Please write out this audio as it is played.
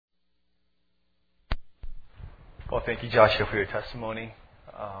Well, thank you, Joshua, for your testimony.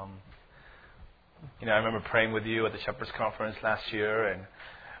 I remember praying with you at the Shepherds Conference last year, and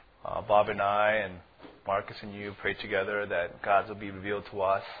Bob and I and Marcus and you prayed together that God will be revealed to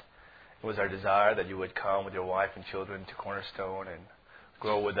us. It was our desire that you would come with your wife and children to Cornerstone and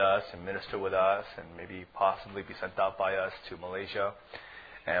grow with us and minister with us and maybe possibly be sent out by us to Malaysia.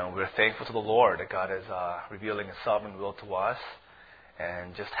 And we're thankful to the Lord that God is revealing His sovereign will to us.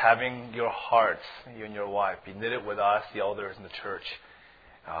 And just having your hearts, you and your wife, be knitted with us, the elders in the church,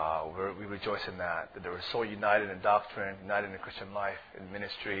 we rejoice in that they were so united in doctrine, united in Christian life, in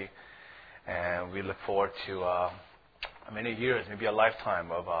ministry. And we look forward to many years, maybe a lifetime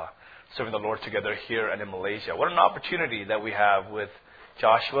of serving the Lord together here and in Malaysia. What an opportunity that we have with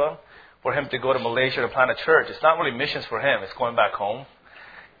Joshua for him to go to Malaysia to plant a church. It's not really missions for him. It's going back home.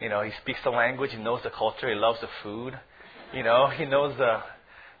 He speaks the language. He knows the culture. He loves the food. He knows the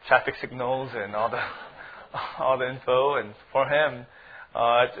traffic signals and all the info. And for him,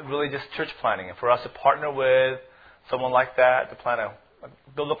 it's really just church planting. And for us to partner with someone like that to plant a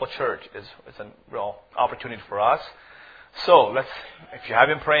biblical church is a real opportunity for us. So if you have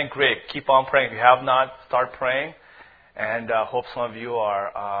been praying, great. Keep on praying. If you have not, start praying. And hope some of you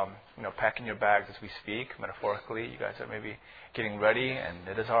are packing your bags as we speak. Metaphorically, you guys are maybe getting ready. And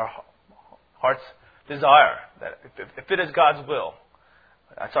it is our heart's desire that if it is God's will,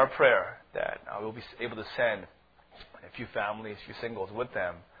 that's our prayer, that we'll be able to send a few families, a few singles with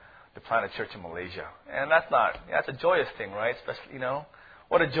them to plant a church in Malaysia. And that's a joyous thing, right? Especially,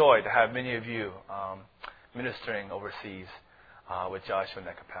 what a joy to have many of you ministering overseas with Joshua in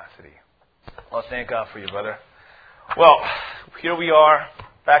that capacity. Well, thank God for you, brother. Well, here we are,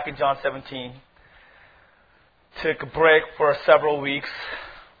 back in John 17. Took a break for several weeks,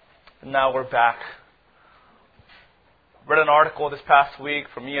 and now we're back. Read an article this past week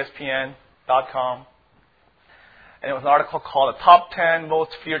from ESPN.com, and it was an article called The Top 10 Most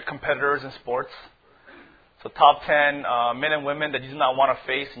Feared Competitors in Sports. So top 10 men and women that you do not want to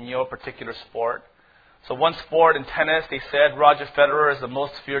face in your particular sport. So one sport in tennis, they said Roger Federer is the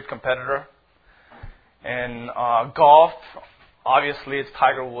most feared competitor. In golf, obviously it's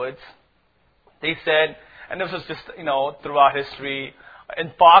Tiger Woods. They said, and this was just, throughout history,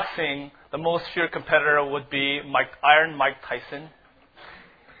 in boxing, the most feared competitor would be Iron Mike Tyson.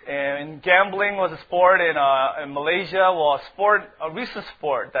 And gambling was a sport in Malaysia. Well, a recent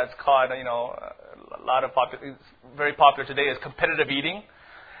sport that's called, very popular today is competitive eating.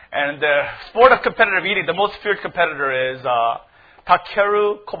 And the sport of competitive eating, the most feared competitor is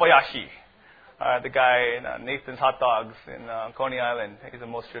Takeru Kobayashi. The guy in Nathan's Hot Dogs in Coney Island. He's the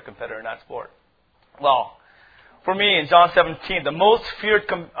most feared competitor in that sport. Well, for me, in John 17, the most feared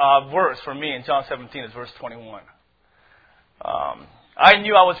verse for me in John 17 is verse 21. I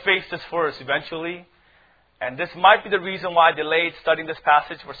knew I would face this verse eventually, and this might be the reason why I delayed studying this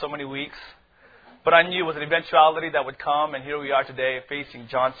passage for so many weeks. But I knew it was an eventuality that would come, and here we are today facing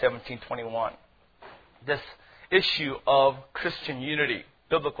John 17:21. This issue of Christian unity,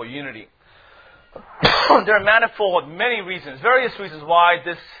 biblical unity. There are many reasons, various reasons why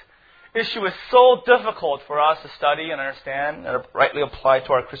this issue is so difficult for us to study and understand and rightly apply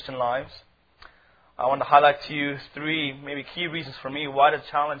to our Christian lives. I want to highlight to you three maybe key reasons for me why it's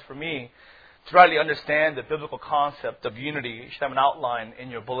a challenge for me to rightly understand the biblical concept of unity. You should have an outline in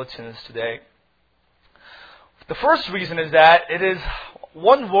your bulletins today. The first reason is that it is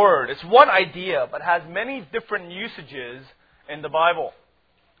one word, it's one idea, but has many different usages in the Bible.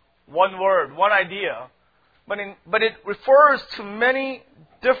 One word, one idea, but it refers to many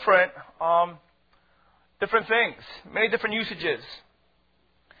different things, many different usages.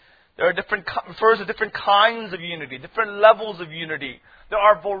 There are refers to different kinds of unity, different levels of unity. There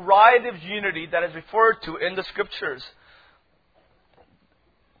are a variety of unity that is referred to in the Scriptures.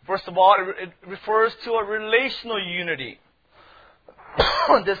 First of all, it refers to a relational unity.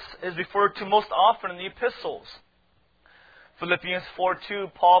 This is referred to most often in the epistles. Philippians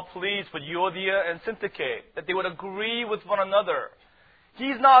 4:2, Paul pleads with Euodia and Syntyche that they would agree with one another.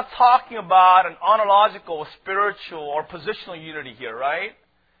 He's not talking about an ontological, spiritual, or positional unity here, right?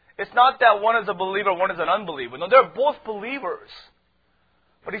 It's not that one is a believer, one is an unbeliever. No, they're both believers.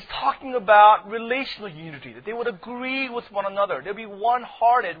 But he's talking about relational unity, that they would agree with one another. They'd be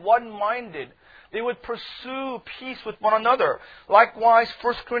one-hearted, one-minded. They would pursue peace with one another. Likewise,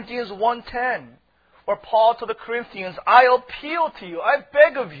 1 Corinthians 1:10, where Paul told the Corinthians, I appeal to you, I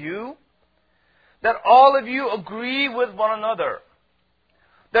beg of you, that all of you agree with one another,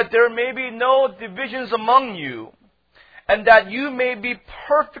 that there may be no divisions among you, and that you may be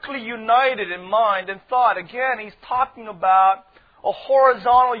perfectly united in mind and thought. Again, he's talking about a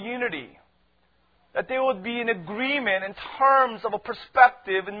horizontal unity. that they would be in agreement in terms of a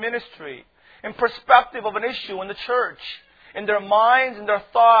perspective in ministry, in perspective of an issue in the church, in their minds, in their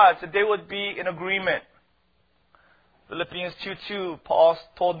thoughts, that they would be in agreement. Philippians 2:2, Paul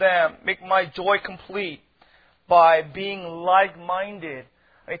told them, make my joy complete by being like-minded.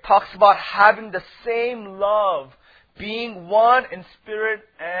 And he talks about having the same love, being one in spirit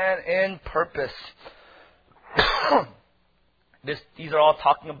and in purpose. These are all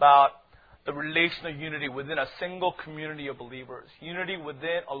talking about the relational unity within a single community of believers. Unity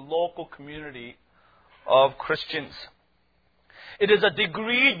within a local community of Christians. It is a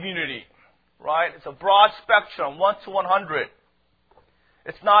degree unity, right? It's a broad spectrum, 1 to 100.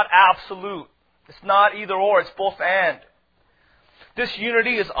 It's not absolute. It's not either or, it's both and. This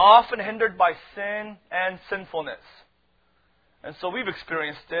unity is often hindered by sin and sinfulness. And so we've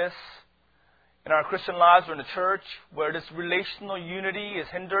experienced this in our Christian lives or in the church, where this relational unity is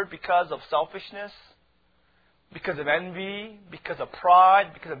hindered because of selfishness, because of envy, because of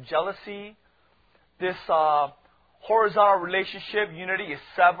pride, because of jealousy. This horizontal relationship unity is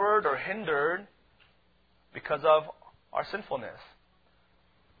severed or hindered because of our sinfulness.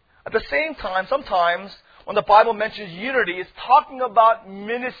 At the same time, sometimes when the Bible mentions unity, it's talking about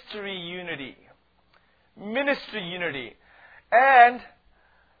ministry unity. Ministry unity. And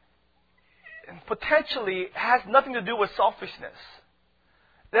potentially has nothing to do with selfishness.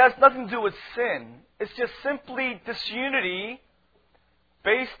 It has nothing to do with sin. It's just simply disunity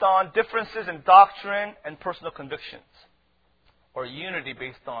based on differences in doctrine and personal convictions. Or unity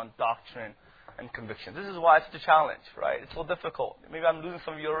based on doctrine and convictions. This is why it's such a challenge, right? It's so difficult. Maybe I'm losing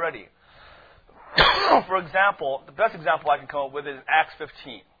some of you already. For example, the best example I can come up with is Acts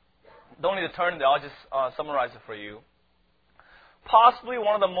 15. Don't need to turn there. I'll just summarize it for you. Possibly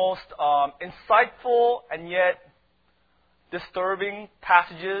one of the most insightful and yet disturbing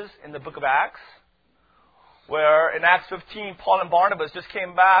passages in the book of Acts, where in Acts 15, Paul and Barnabas just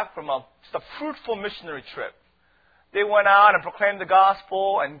came back from just a fruitful missionary trip. They went out and proclaimed the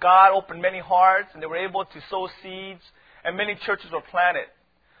gospel, and God opened many hearts, and they were able to sow seeds, and many churches were planted.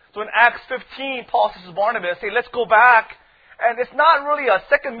 So in Acts 15, Paul says to Barnabas, hey, let's go back. And it's not really a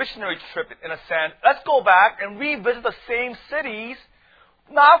second missionary trip in a sense. Let's go back and revisit the same cities,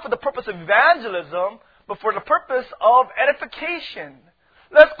 not for the purpose of evangelism, but for the purpose of edification.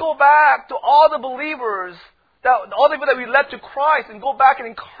 Let's go back to all the believers, all the people that we led to Christ, and go back and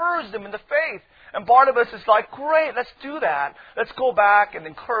encourage them in the faith. And Barnabas is like, great, let's do that. Let's go back and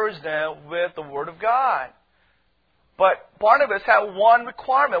encourage them with the Word of God. But Barnabas had one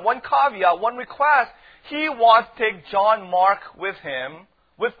requirement, one caveat, one request. He wants to take John Mark with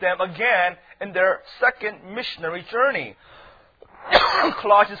them again in their second missionary journey.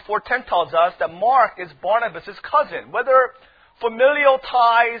 Colossians 4:10 tells us that Mark is Barnabas' cousin. Whether familial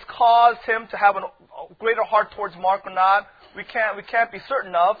ties caused him to have a greater heart towards Mark or not, we can't be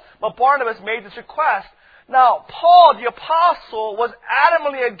certain of. But Barnabas made this request. Now, Paul, the apostle, was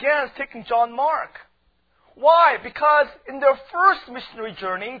adamantly against taking John Mark. Why? Because in their first missionary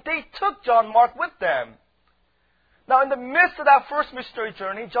journey, they took John Mark with them. Now, in the midst of that first missionary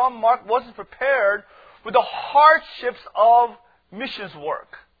journey, John Mark wasn't prepared with the hardships of missions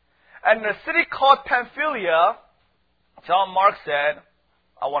work. And in a city called Pamphylia, John Mark said,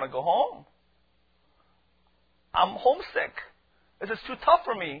 I want to go home. I'm homesick. This is too tough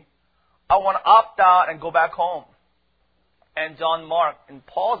for me. I want to opt out and go back home. And John Mark, in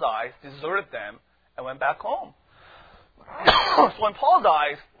Paul's eyes, deserted them and went back home. So in Paul's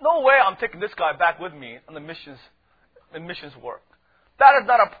eyes, no way I'm taking this guy back with me on the missions work. That is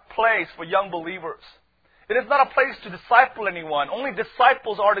not a place for young believers. It is not a place to disciple anyone. Only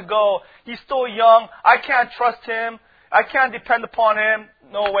disciples are to go. He's still young. I can't trust him. I can't depend upon him.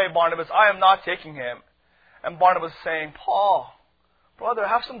 No way, Barnabas. I am not taking him. And Barnabas is saying, Paul, brother,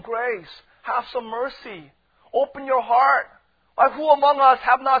 have some grace. Have some mercy. Open your heart. Like, who among us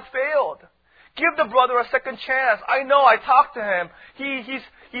have not failed? Give the brother a second chance. I know, I talked to him.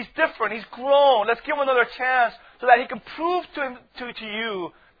 He's different. He's grown. Let's give him another chance so that he can prove to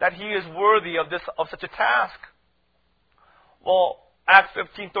you that he is worthy of such a task. Well, Acts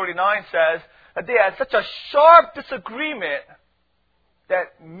 15:39 says that they had such a sharp disagreement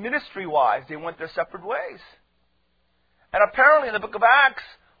that ministry-wise they went their separate ways. And apparently in the book of Acts,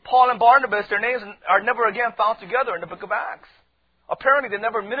 Paul and Barnabas, their names are never again found together in the book of Acts. Apparently they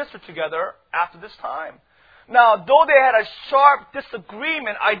never ministered together after this time. Now, though they had a sharp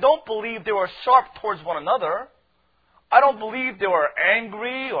disagreement, I don't believe they were sharp towards one another. I don't believe they were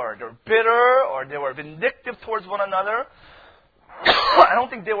angry or they were bitter or they were vindictive towards one another. I don't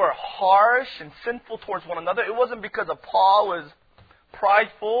think they were harsh and sinful towards one another. It wasn't because of Paul was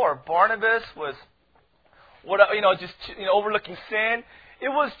prideful or Barnabas was overlooking sin. It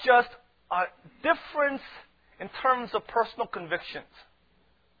was just a difference in terms of personal convictions.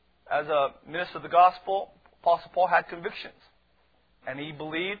 As a minister of the gospel, Apostle Paul had convictions. And he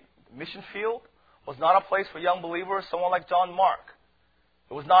believed the mission field was not a place for young believers, someone like John Mark.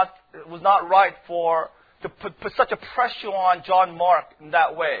 It was not right to put such a pressure on John Mark in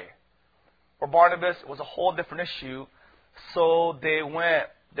that way. For Barnabas, it was a whole different issue. So they went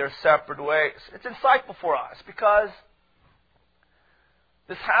their separate ways. It's insightful for us because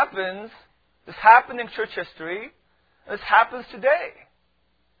this happened in church history, and this happens today.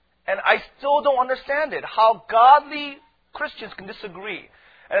 And I still don't understand it, how godly Christians can disagree.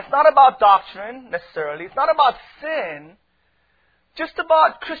 And it's not about doctrine, necessarily. It's not about sin. Just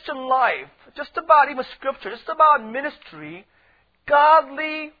about Christian life. Just about even Scripture. Just about ministry.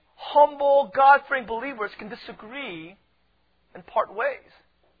 Godly, humble, God-fearing believers can disagree and part ways.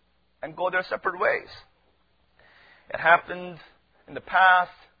 And go their separate ways. It happened in the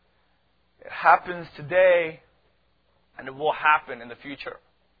past. It happens today. And it will happen in the future.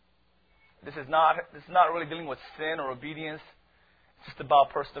 This is not really dealing with sin or obedience. It's just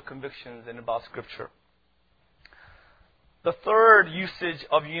about personal convictions and about Scripture. The third usage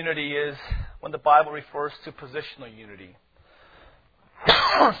of unity is when the Bible refers to positional unity.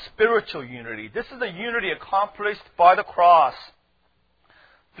 Spiritual unity. This is the unity accomplished by the cross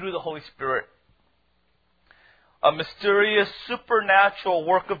through the Holy Spirit. A mysterious, supernatural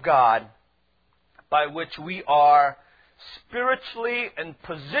work of God by which we are spiritually and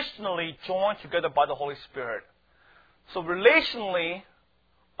positionally joined together by the Holy Spirit. So relationally,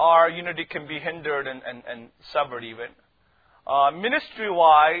 our unity can be hindered and severed even.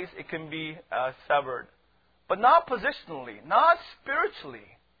 Ministry-wise, it can be severed. But not positionally, not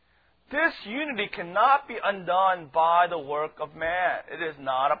spiritually. This unity cannot be undone by the work of man. It is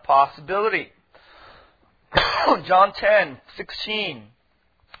not a possibility. John 10:16.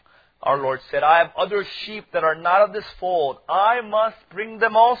 Our Lord said, I have other sheep that are not of this fold. I must bring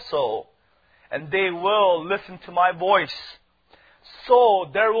them also, and they will listen to my voice. So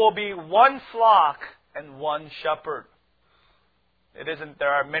there will be one flock and one shepherd. It isn't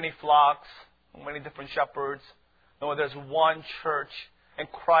there are many flocks, many different shepherds. No, there's one church,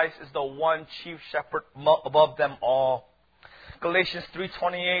 and Christ is the one chief shepherd above them all. Galatians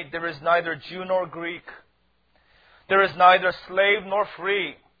 3:28, there is neither Jew nor Greek. There is neither slave nor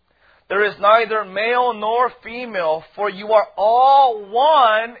free. There is neither male nor female, for you are all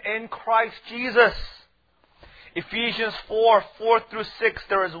one in Christ Jesus. Ephesians 4:4-6,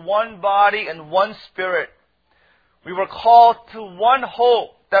 there is one body and one Spirit. We were called to one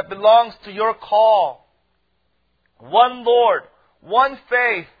hope that belongs to your call. One Lord, one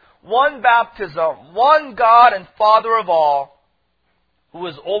faith, one baptism, one God and Father of all, who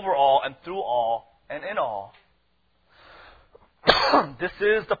is over all and through all and in all. This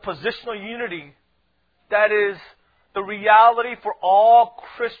is the positional unity that is the reality for all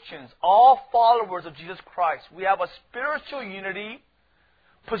Christians, all followers of Jesus Christ. We have a spiritual unity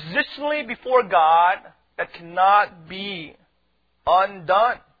positionally before God that cannot be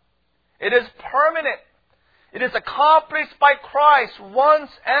undone. It is permanent. It is accomplished by Christ once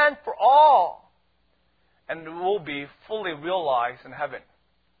and for all. And it will be fully realized in heaven.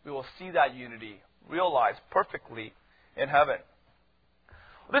 We will see that unity realized perfectly in heaven.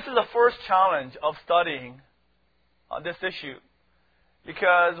 This is the first challenge of studying this issue.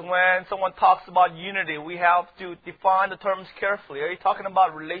 Because when someone talks about unity, we have to define the terms carefully. Are you talking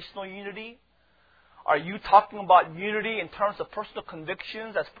about relational unity? Are you talking about unity in terms of personal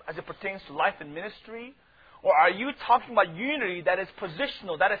convictions as it pertains to life and ministry? Or are you talking about unity that is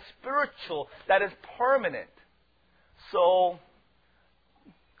positional, that is spiritual, that is permanent? So,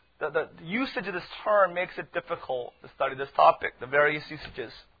 the usage of this term makes it difficult to study this topic, the various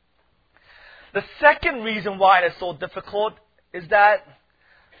usages. The second reason why it is so difficult is that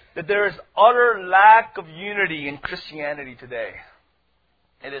there is utter lack of unity in Christianity today.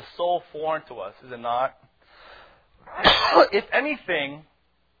 It is so foreign to us, is it not? If anything,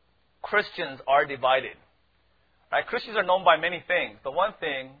 Christians are divided. Right? Christians are known by many things. The one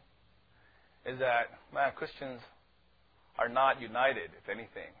thing is that, Christians are not united, if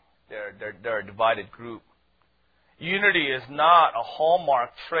anything. They're a divided group. Unity is not a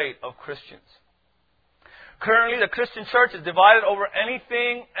hallmark trait of Christians. Currently, the Christian church is divided over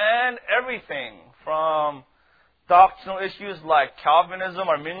anything and everything, from doctrinal issues like Calvinism,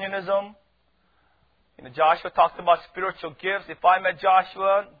 Arminianism. Joshua talked about spiritual gifts. If I met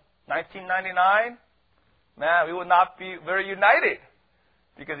Joshua 1999, we would not be very united,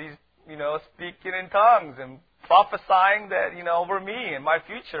 because he's, speaking in tongues and prophesying that, over me and my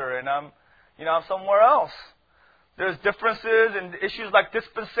future, and I'm, I'm somewhere else. There's differences in issues like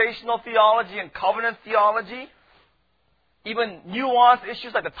dispensational theology and covenant theology. Even nuanced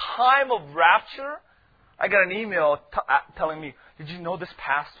issues like the time of rapture. I got an email telling me, did you know this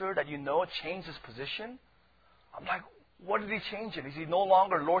pastor that you know changed his position? I'm like, what did he change it? Is he no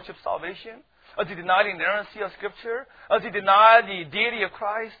longer Lordship salvation? Does he deny the inerrancy of Scripture? Does he deny the deity of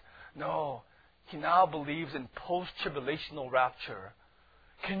Christ? No. He now believes in post-tribulational rapture.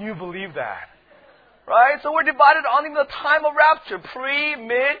 Can you believe that? Right? So we're divided on even the time of rapture. Pre,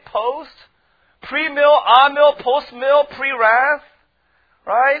 mid, post. Pre-mill, on-mill, post-mill, pre-wrath.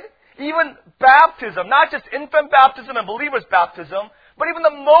 Right? Even baptism, not just infant baptism and believer's baptism, but even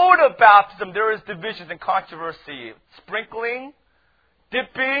the mode of baptism, there is divisions and controversy. Sprinkling,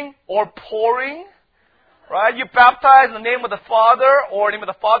 dipping, or pouring. Right? You baptize in the name of the Father, or in the name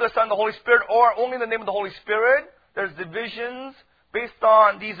of the Father, Son, and the Holy Spirit, or only in the name of the Holy Spirit. There's divisions based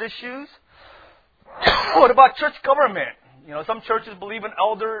on these issues. What about church government? Some churches believe in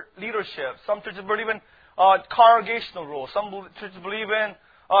elder leadership. Some churches believe in congregational rules. Some churches believe in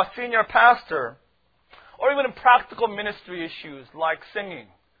senior pastor. Or even in practical ministry issues like singing.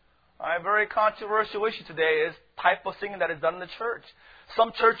 A very controversial issue today is type of singing that is done in the church.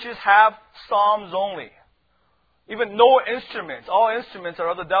 Some churches have psalms only. Even no instruments. All instruments are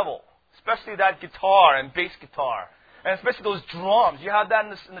of the devil. Especially that guitar and bass guitar. And especially those drums. You have that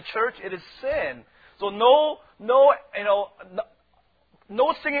in the church, it is sin. So no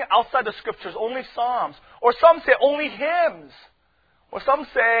singing outside the Scriptures, only psalms. Or some say only hymns. Or some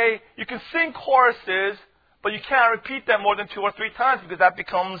say you can sing choruses, but you can't repeat them more than 2 or 3 times because that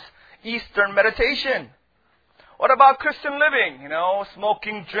becomes Eastern meditation. What about Christian living?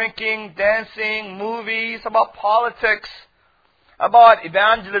 Smoking, drinking, dancing, movies, about politics, about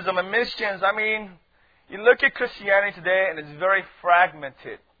evangelism and missions. You look at Christianity today and it's very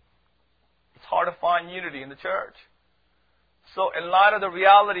fragmented. It's hard to find unity in the church. So in light of the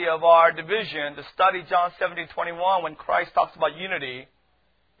reality of our division, to study John 17:21 when Christ talks about unity,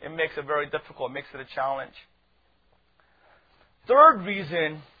 it makes it very difficult. It makes it a challenge. Third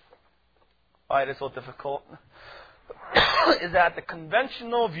reason why it is so difficult is that the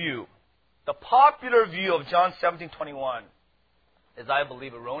conventional view, the popular view of John 17:21 is, I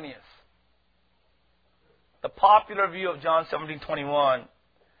believe, erroneous. The popular view of John 17:21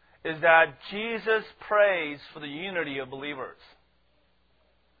 is that Jesus prays for the unity of believers.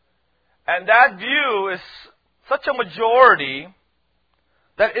 And that view is such a majority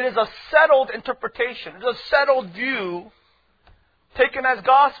that it is a settled interpretation. It is a settled view taken as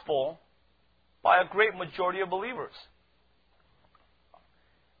gospel by a great majority of believers.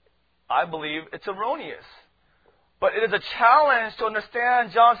 I believe it's erroneous. But it is a challenge to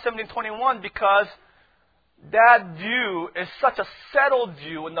understand John 17:21 because that view is such a settled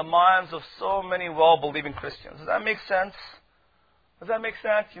view in the minds of so many well-believing Christians. Does that make sense? Does that make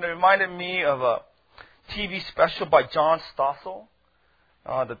sense? It reminded me of a TV special by John Stossel.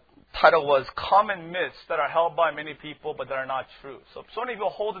 The title was Common Myths That Are Held by Many People But That Are Not True. So many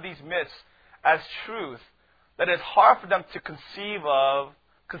people hold to these myths as truth that it's hard for them to conceive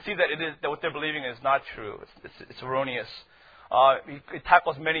that what they're believing is not true. It's erroneous. It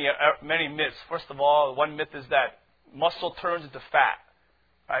tackles many myths. First of all, one myth is that muscle turns into fat.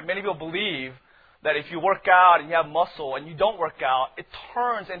 Right? Many people believe that if you work out and you have muscle and you don't work out, it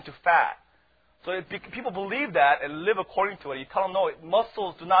turns into fat. So people believe that and live according to it. You tell them, no,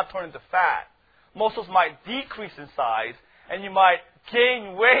 muscles do not turn into fat. Muscles might decrease in size, and you might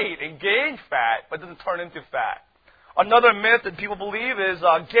gain weight and gain fat, but it doesn't turn into fat. Another myth that people believe is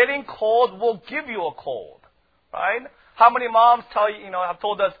getting cold will give you a cold. Right? How many moms have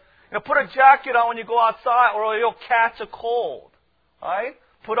told us, put a jacket on when you go outside or you'll catch a cold. Right?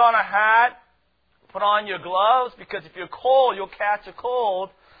 Put on a hat, put on your gloves, because if you're cold, you'll catch a cold.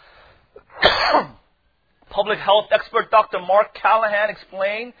 Public health expert Dr. Mark Callahan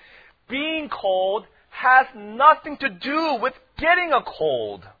explained, being cold has nothing to do with getting a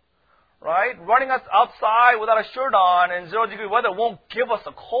cold. Right? Running us outside without a shirt on in 0-degree weather won't give us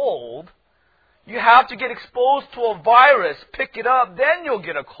a cold. You have to get exposed to a virus, pick it up, then you'll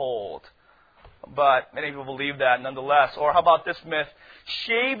get a cold. But many people believe that nonetheless. Or how about this myth?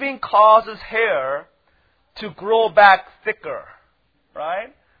 Shaving causes hair to grow back thicker.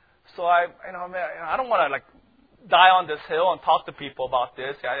 Right? So I don't want to die on this hill and talk to people about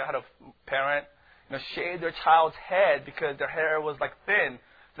this. I had a parent, shave their child's head because their hair was thin.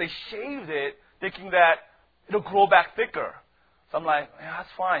 So they shaved it thinking that it'll grow back thicker. So I'm like, that's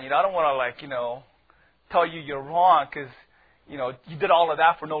fine. I don't want to tell you you're wrong because, you did all of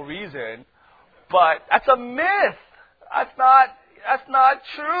that for no reason. But that's a myth. That's not, That's not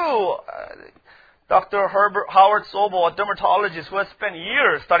true. Dr. Howard Sobel, a dermatologist who has spent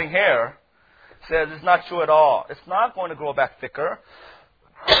years studying hair, says it's not true at all. It's not going to grow back thicker.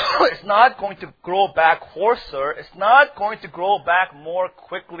 It's not going to grow back coarser. It's not going to grow back more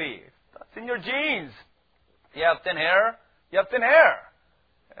quickly. That's in your genes. You have thin hair, you have thin hair.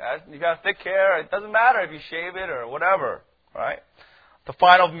 You got thick hair, it doesn't matter if you shave it or whatever, right? The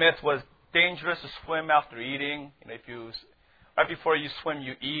final myth was dangerous to swim after eating. If you right before you swim,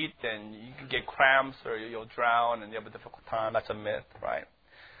 you eat, then you can get cramps or you'll drown and you have a difficult time. That's a myth, right?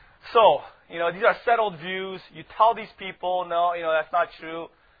 So, these are settled views. You tell these people, no, that's not true.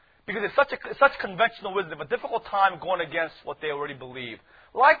 Because it's such conventional wisdom, a difficult time going against what they already believe.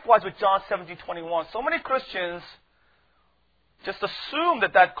 Likewise with John 17:21, so many Christians just assume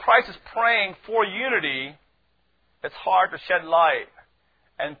that Christ is praying for unity. It's hard to shed light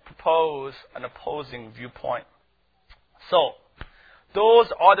and propose an opposing viewpoint. So, those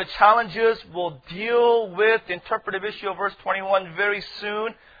are the challenges. We'll deal with the interpretive issue of verse 21 very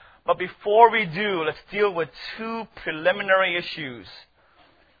soon. But before we do, let's deal with two preliminary issues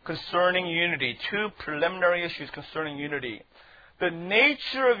concerning unity. Two preliminary issues concerning unity. The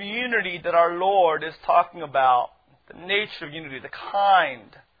nature of unity that our Lord is talking about, the nature of unity, the kind,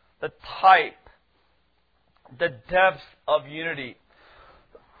 the type, the depth of unity.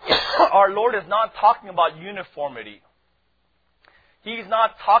 Our Lord is not talking about uniformity. He's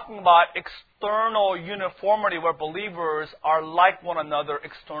not talking about external uniformity where believers are like one another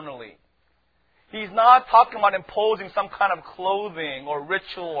externally. He's not talking about imposing some kind of clothing or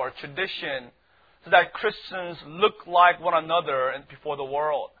ritual or tradition so that Christians look like one another before the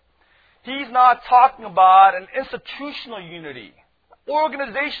world. He's not talking about an institutional unity,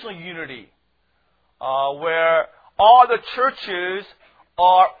 organizational unity, where all the churches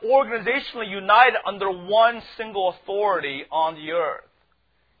are organizationally united under one single authority on the earth.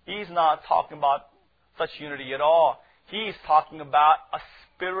 He's not talking about such unity at all. He's talking about a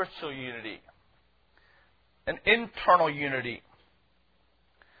spiritual unity, an internal unity.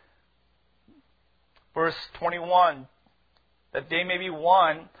 Verse 21, that they may be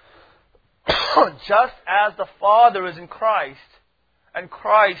one, just as the Father is in Christ, and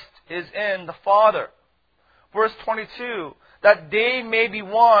Christ is in the Father. Verse 22, that they may be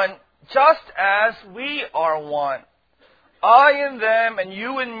one, just as we are one. I in them, and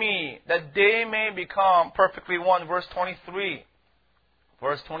you in me, that they may become perfectly one. Verse 23.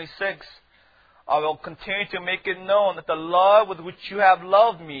 Verse 26, I will continue to make it known that the love with which you have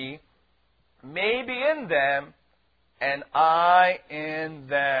loved me may be in them, and I in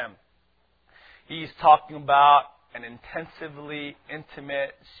them. He's talking about an intensively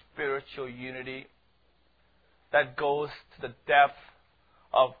intimate spiritual unity that goes to the depth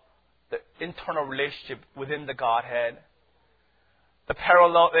of the internal relationship within the Godhead. The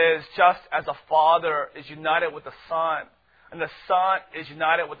parallel is just as a Father is united with the Son, and the Son is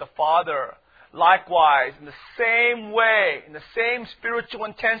united with the Father. Likewise, in the same way, in the same spiritual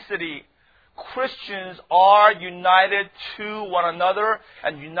intensity, Christians are united to one another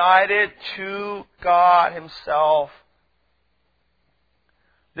and united to God Himself.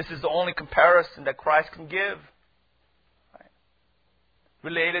 This is the only comparison that Christ can give.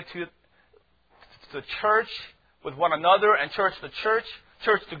 Related to the church with one another and church to church,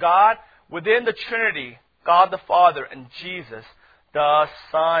 church to God, within the Trinity, God the Father and Jesus the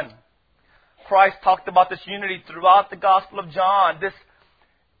Son. Christ talked about this unity throughout the Gospel of John, this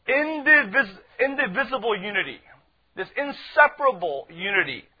indivisible unity, this inseparable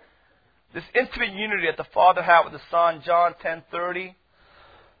unity, this intimate unity that the Father had with the Son. John 10:30,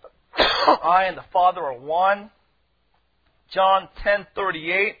 I and the Father are one. John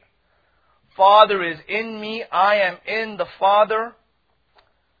 10:38, Father is in me, I am in the Father.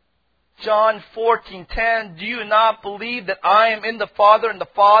 John 14:10, do you not believe that I am in the Father and the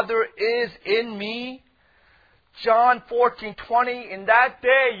Father is in me? John 14:20, in that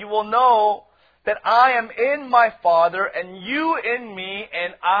day you will know that I am in my Father and you in me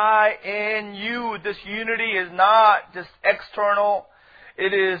and I in you. This unity is not just external.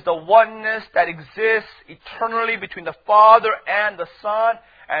 It is the oneness that exists eternally between the Father and the Son.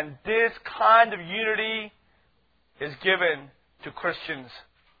 And this kind of unity is given to Christians,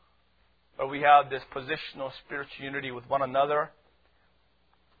 where we have this positional spiritual unity with one another,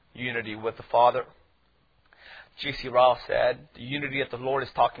 unity with the Father. J.C. Ryle said, the unity that the Lord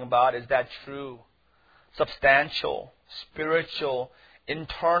is talking about is that true, substantial, spiritual,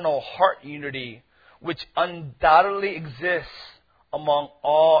 internal heart unity, which undoubtedly exists among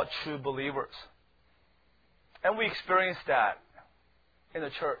all true believers. And we experience that in the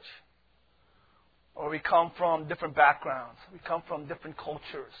church. or we come from different backgrounds. We come from different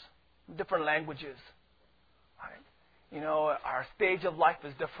cultures, different languages. Right? You know, our stage of life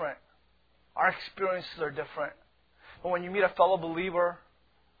is different. Our experiences are different. But when you meet a fellow believer,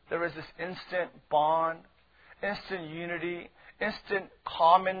 there is this instant bond, instant unity, instant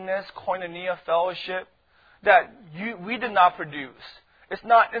commonness, koinonia, fellowship that we did not produce. It's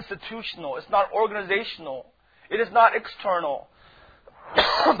not institutional. It's not organizational. It is not external.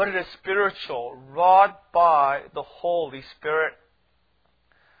 But it is spiritual, wrought by the Holy Spirit.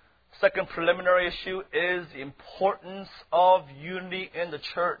 Second preliminary issue is the importance of unity in the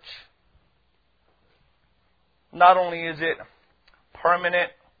church. Not only is it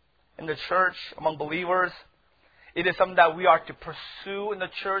permanent in the church among believers, it is something that we are to pursue in the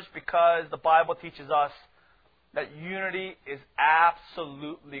church because the Bible teaches us that unity is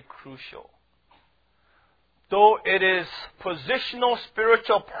absolutely crucial. Though it is positional,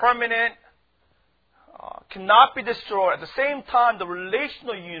 spiritual, permanent, cannot be destroyed. At the same time, the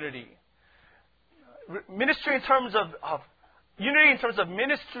relational unity, ministry in terms of unity in terms of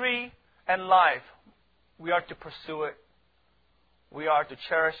ministry and life, we are to pursue it. We are to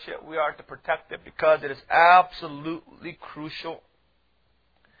cherish it. We are to protect it because it is absolutely crucial.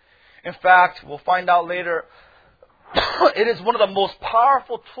 In fact, we'll find out later, it is one of the most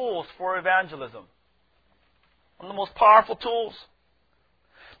powerful tools for evangelism. One of the most powerful tools.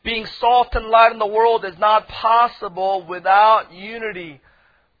 Being salt and light in the world is not possible without unity.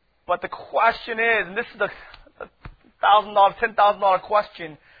 But the question is, and this is the $1,000, $10,000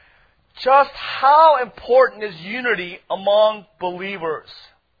 question, just how important is unity among believers?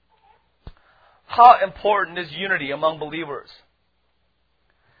 How important is unity among believers?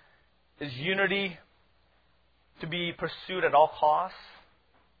 Is unity to be pursued at all costs?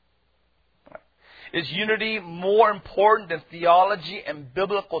 Is unity more important than theology and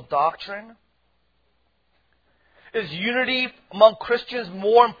biblical doctrine? Is unity among Christians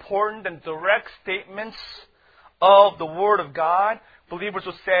more important than direct statements of the Word of God? Believers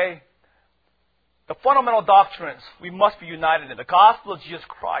will say, the fundamental doctrines we must be united in. The gospel of Jesus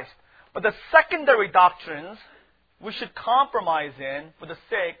Christ. But the secondary doctrines we should compromise in for the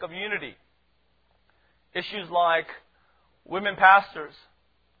sake of unity. Issues like women pastors.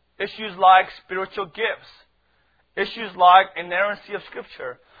 Issues like spiritual gifts. Issues like inerrancy of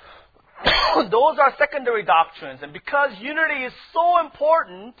Scripture. Those are secondary doctrines. And because unity is so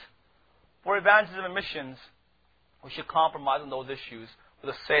important for evangelism and missions, we should compromise on those issues for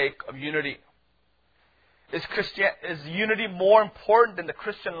the sake of unity. Is unity more important than the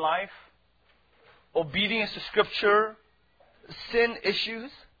Christian life? Obedience to Scripture? Sin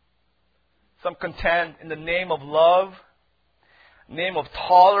issues? Some contend in the name of love, name of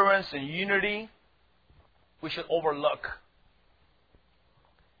tolerance and unity, we should overlook,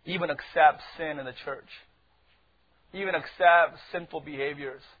 even accept sin in the church, even accept sinful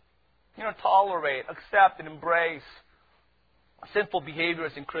behaviors, tolerate, accept, and embrace sinful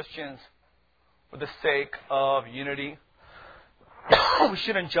behaviors in Christians for the sake of unity. We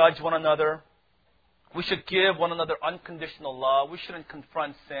shouldn't judge one another. We should give one another unconditional love. We shouldn't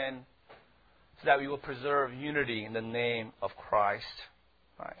confront sin, so that we will preserve unity in the name of Christ.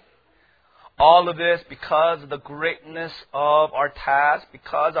 Right. All of this because of the greatness of our task,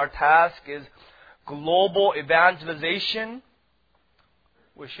 because our task is global evangelization,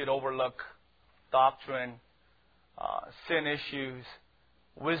 we should overlook doctrine, sin issues,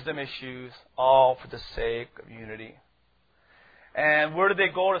 wisdom issues, all for the sake of unity. And where do they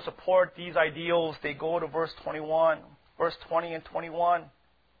go to support these ideals? They go to verse 21, verse 20 and 21.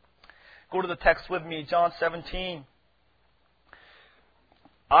 Go to the text with me, John 17.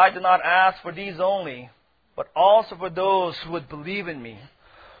 I do not ask for these only, but also for those who would believe in me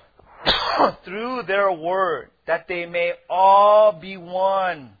through their word, that they may all be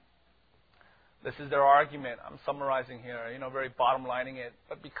one. This is their argument. I'm summarizing here, very bottom lining it.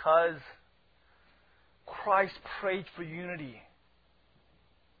 But because Christ prayed for unity,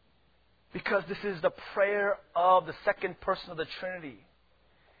 because this is the prayer of the second person of the Trinity,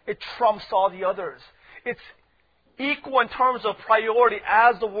 it trumps all the others. It's equal in terms of priority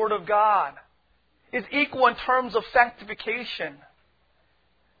as the Word of God. It's equal in terms of sanctification.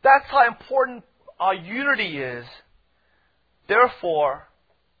 That's how important our unity is. Therefore,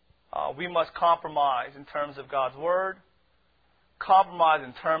 we must compromise in terms of God's Word, compromise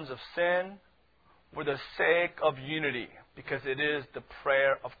in terms of sin, for the sake of unity, because it is the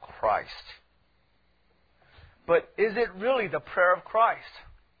prayer of Christ. But is it really the prayer of Christ?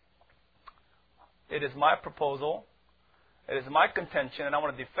 It is my proposal, it is my contention, and I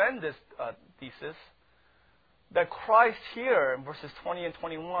want to defend this thesis, that Christ here in verses 20 and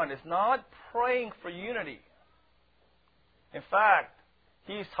 21 is not praying for unity. In fact,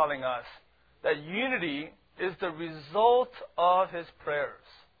 He's telling us that unity is the result of His prayers.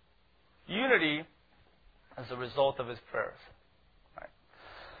 Unity is the result of His prayers.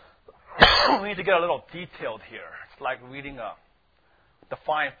 Right? We need to get a little detailed here. It's like reading the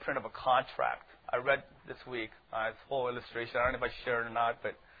fine print of a contract. I read this week this whole illustration. I don't know if I share it or not,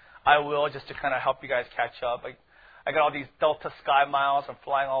 but I will, just to kind of help you guys catch up. I got all these Delta Sky Miles. I'm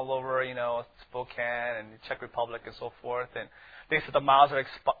flying all over, Spokane and Czech Republic and so forth. And they said the miles are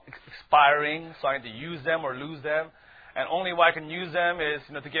expiring, so I need to use them or lose them. And only way I can use them is,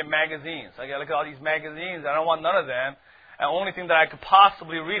 to get magazines. I got to look at all these magazines. I don't want none of them. And the only thing that I could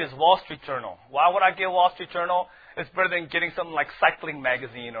possibly read is Wall Street Journal. Why would I get Wall Street Journal? It's better than getting something like Cycling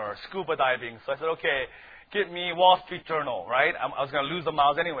Magazine or Scuba Diving. So I said, okay, get me Wall Street Journal, right? I was going to lose the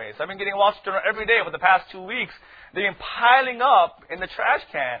miles anyway. So I've been getting Wall Street Journal every day for the past 2 weeks. They've been piling up in the trash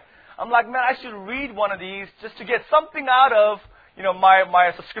can. I'm like, man, I should read one of these just to get something out of,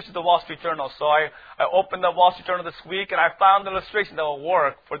 my subscription to the Wall Street Journal. So I opened the Wall Street Journal this week, and I found the illustration that will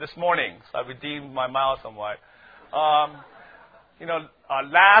work for this morning. So I redeemed my miles somewhat.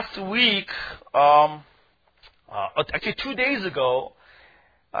 Last week, actually 2 days ago,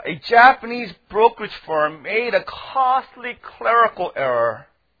 a Japanese brokerage firm made a costly clerical error,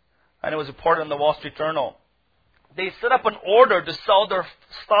 and it was reported in the Wall Street Journal. They set up an order to sell their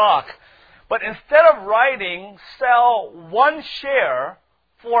stock, but instead of writing sell one share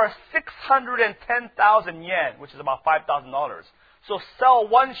for 610,000 yen, which is about $5,000, so sell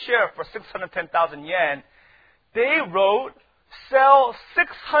one share for 610,000 yen, they wrote sell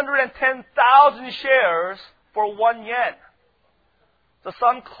 610,000 shares for 1 yen. So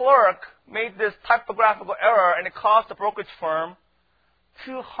some clerk made this typographical error, and it cost the brokerage firm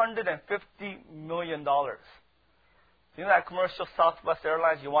 $250 million. You know that commercial Southwest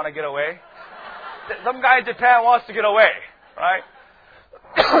Airlines, you want to get away? Some guy in Japan wants to get away, right?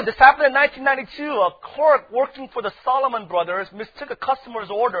 This happened in 1992. A clerk working for the Solomon Brothers mistook a customer's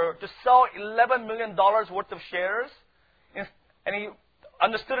order to sell $11 million worth of shares, and he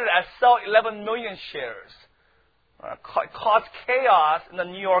understood it as sell 11 million shares. It caused chaos in the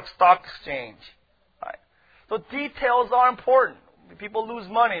New York Stock Exchange. Right? So details are important. People lose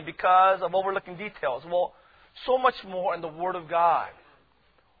money because of overlooking details. Well, so much more in the Word of God.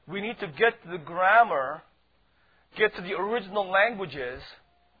 We need to get to the grammar, get to the original languages,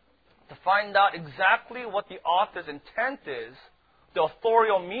 to find out exactly what the author's intent is, the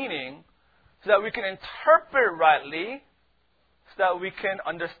authorial meaning, so that we can interpret rightly, so that we can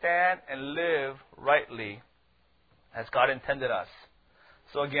understand and live rightly as God intended us.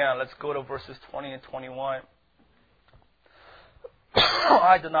 So again, let's go to verses 20 and 21.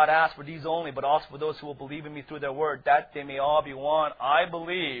 I did not ask for these only, but also for those who will believe in me through their word, that they may all be one. I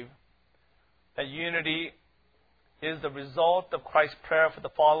believe that unity is the result of Christ's prayer for the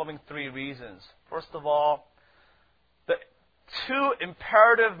following 3 reasons. First of all, the 2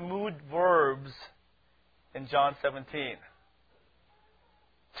 imperative mood verbs in John 17.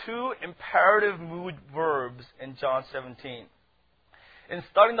 2 imperative mood verbs in John 17. In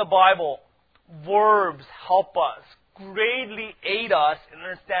studying the Bible, verbs help us, greatly aid us in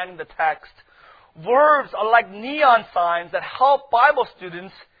understanding the text. Verbs are like neon signs that help Bible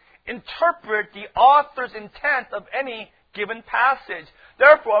students interpret the author's intent of any given passage.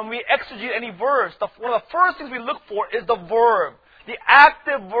 Therefore, when we exegete any verse, one of the first things we look for is the verb, the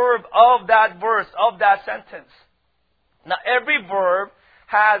active verb of that verse, of that sentence. Now, every verb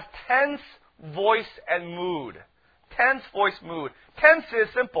has tense, voice, and mood. Tense, voice, mood. Tense is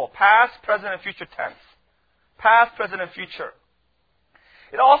simple. Past, present, and future tense. Past, present, and future.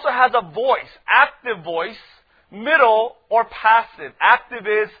 It also has a voice. Active voice, middle, or passive. Active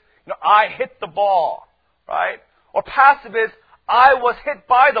is, I hit the ball. Right? Or passive is, I was hit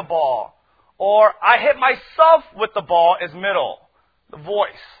by the ball. Or I hit myself with the ball is middle. The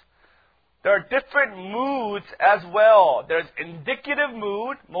voice. There are different moods as well. There's indicative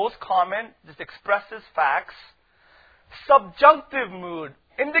mood, most common, just expresses facts. Subjunctive mood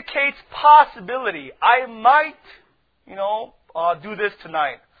indicates possibility. I might, do this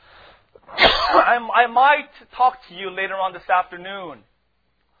tonight. I might talk to you later on this afternoon.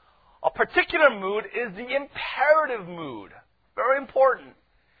 A particular mood is the imperative mood. Very important.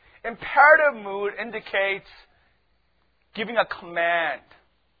 Imperative mood indicates giving a command,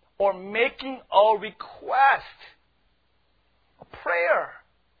 or making a request, a prayer,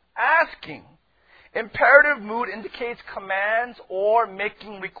 asking. Imperative mood indicates commands or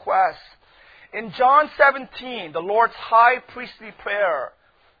making requests. In John 17, the Lord's high priestly prayer,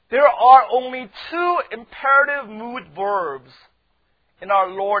 there are only two imperative mood verbs in our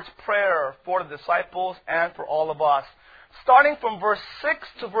Lord's Prayer for the disciples and for all of us. Starting from verse 6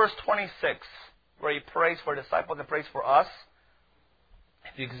 to verse 26, where He prays for disciples and prays for us.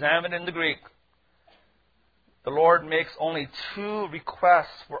 If you examine in the Greek, the Lord makes only two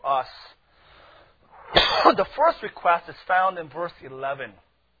requests for us. The first request is found in verse 11.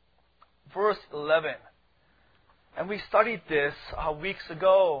 Verse 11. And we studied this weeks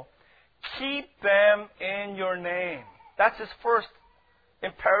ago. Keep them in your name. That's His first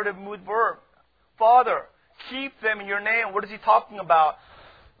imperative mood verb. Father, keep them in your name. What is He talking about?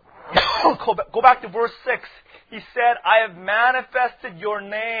 Go back to verse 6. He said, I have manifested your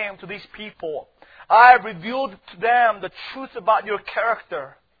name to these people. I have revealed to them the truth about your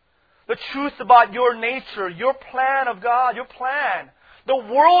character, the truth about your nature, your plan of God, your plan. The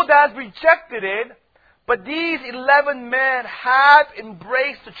world has rejected it, but these 11 men have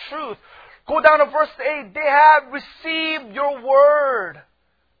embraced the truth. Go down to verse 8. They have received your word.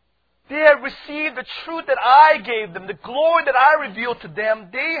 They have received the truth that I gave them, the glory that I revealed to them.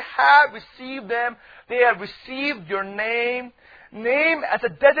 They have received them. They have received your name. Name as a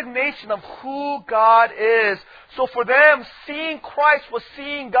designation of who God is. So for them, seeing Christ was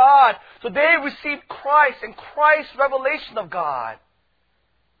seeing God. So they received Christ and Christ's revelation of God.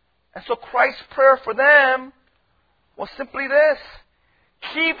 And so Christ's prayer for them was simply this.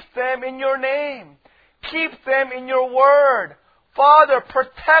 Keep them in your name. Keep them in your word. Father,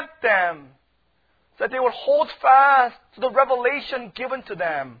 protect them so that they would hold fast to the revelation given to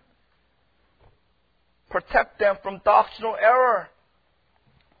them. Protect them from doctrinal error.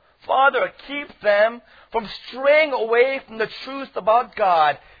 Father, keep them from straying away from the truth about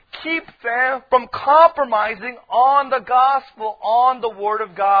God. Keep them from compromising on the gospel, on the Word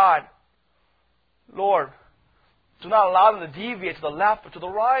of God. Lord, do not allow them to deviate to the left or to the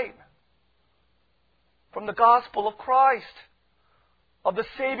right from the gospel of Christ, of the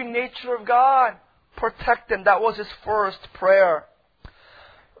saving nature of God. Protect them. That was his first prayer.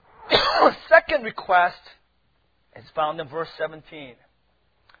 Second request is found in verse 17.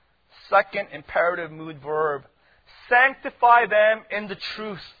 Second imperative mood verb. Sanctify them in the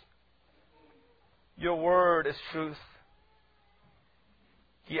truth. Your word is truth.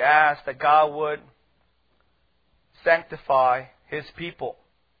 He asked that God would sanctify His people.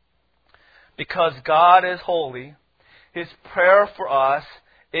 Because God is holy, His prayer for us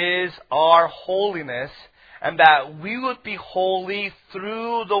is our holiness, and that we would be holy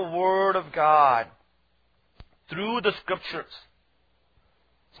through the Word of God, through the Scriptures.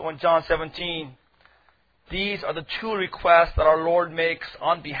 So in John 17, these are the two requests that our Lord makes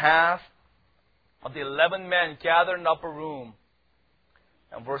on behalf of the 11 men gathered in the upper room.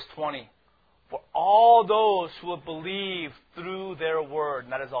 And verse 20, for all those who would believe through their word,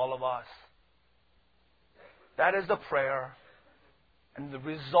 and that is all of us. That is the prayer, and the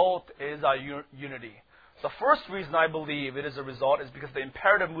result is our unity. The first reason I believe it is a result is because of the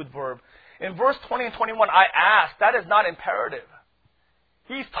imperative mood verb. In verse 20 and 21, I ask, that is not imperative.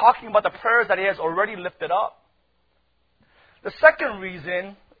 He's talking about the prayers that he has already lifted up. The second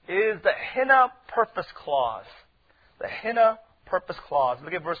reason is the hina purpose clause. The hina purpose clause.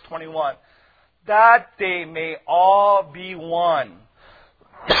 Look at verse 21. That they may all be one.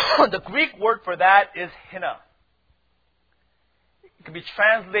 The Greek word for that is hina. It can be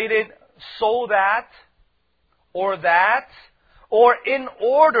translated so that, or in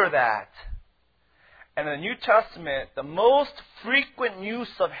order that. And in the New Testament, the most frequent use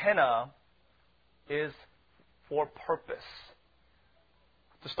of hina is for purpose.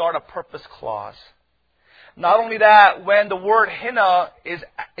 To start a purpose clause. Not only that, when the word hina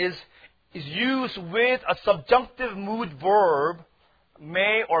is used with a subjunctive mood verb,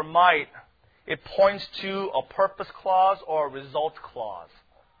 may or might, it points to a purpose clause or a result clause.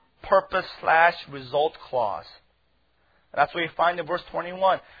 Purpose/result clause. That's what you find in verse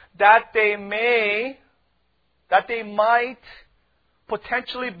 21. That they might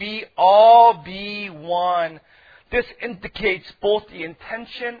potentially all be one. This indicates both the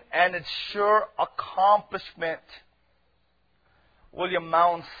intention and its sure accomplishment. William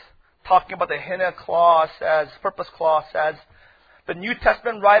Mounce, talking about the hina clause, purpose clause, says, the New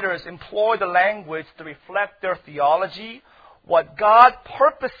Testament writers employ the language to reflect their theology. What God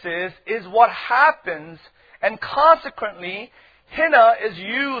purposes is what happens, and consequently, hina is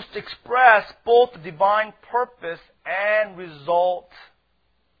used to express both the divine purpose and result.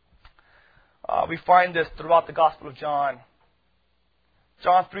 We find this throughout the Gospel of John.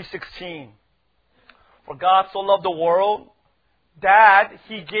 John 3:16. For God so loved the world that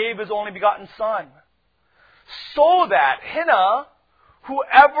He gave His only begotten Son. So that, hina,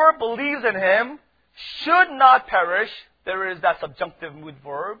 Whoever believes in him should not perish. There is that subjunctive mood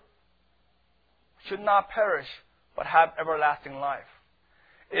verb. Should not perish, but have everlasting life.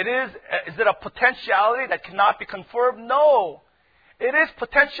 Is it a potentiality that cannot be confirmed? No. It is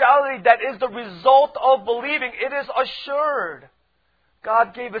potentiality that is the result of believing. It is assured.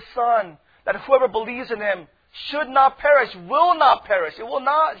 God gave His Son that whoever believes in Him should not perish, will not perish. He will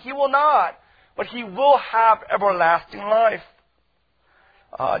not. But he will have everlasting life.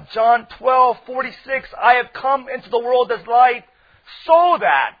 John 12:46, I have come into the world as light, so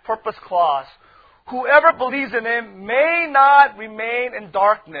that, purpose clause, whoever believes in Him may not remain in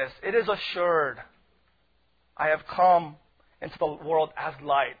darkness. It is assured. I have come into the world as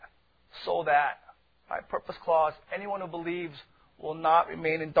light, so that, by purpose clause, anyone who believes will not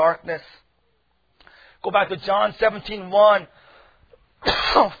remain in darkness. Go back to John 17:1.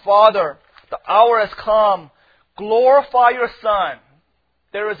 Father, the hour has come. Glorify your Son.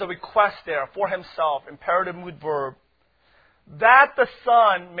 There is a request there for Himself, imperative mood verb. That the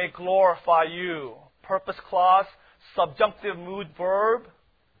Son may glorify you. Purpose clause, subjunctive mood verb.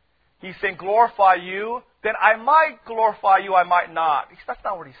 He's saying glorify you. Then I might glorify you, I might not. That's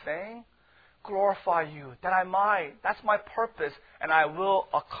not what He's saying. Glorify you, that I might. That's my purpose, and I will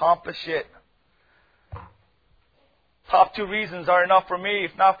accomplish it. Top two reasons are enough for me,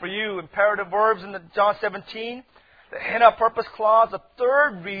 if not for you. Imperative verbs in the John 17. The hina purpose clause. The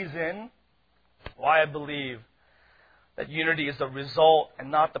third reason why I believe that unity is the result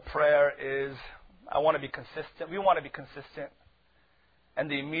and not the prayer is I want to be consistent. We want to be consistent. And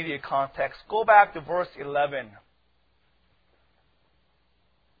the immediate context. Go back to verse 11.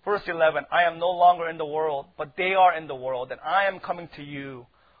 Verse 11. I am no longer in the world, but they are in the world, and I am coming to you.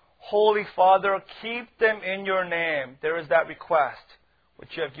 Holy Father, keep them in your name. There is that request which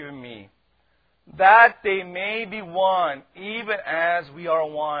you have given me, that they may be one, even as we are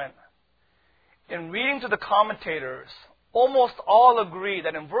one. In reading to the commentators, almost all agree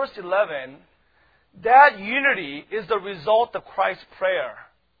that in verse 11, that unity is the result of Christ's prayer,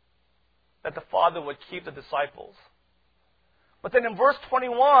 that the Father would keep the disciples. But then in verse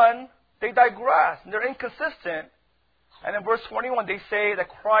 21, they digress, and they're inconsistent. And in verse 21, they say that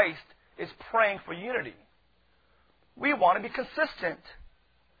Christ is praying for unity. We want to be consistent.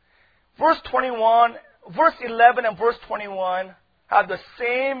 Verse 11 and verse 21 have the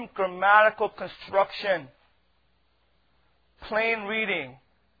same grammatical construction. Plain reading,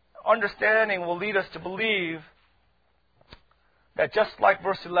 understanding will lead us to believe that just like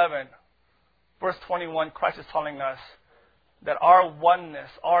verse 11, verse 21, Christ is telling us that our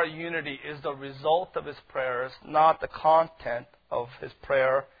oneness, our unity is the result of His prayers, not the content of His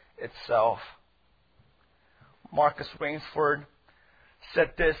prayer itself. Marcus Rainsford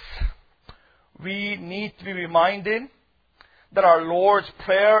said this: we need to be reminded that our Lord's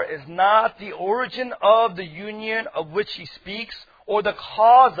Prayer is not the origin of the union of which He speaks or the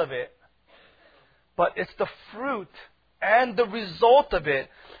cause of it, but it's the fruit and the result of it.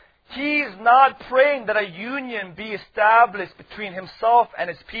 He is not praying that a union be established between Himself and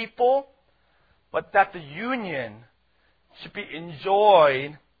His people, but that the union should be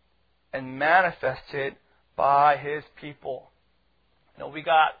enjoyed and manifested by His people. We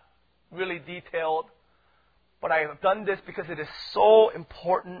got really detailed, but I have done this because it is so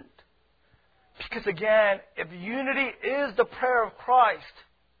important. Because again, if unity is the prayer of Christ,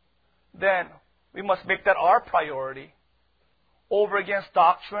 then we must make that our priority. Over against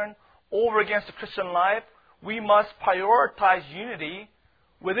doctrine, over against the Christian life, we must prioritize unity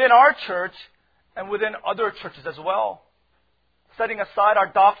within our church and within other churches as well. Setting aside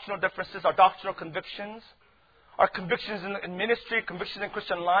our doctrinal differences, our doctrinal convictions, our convictions in ministry, convictions in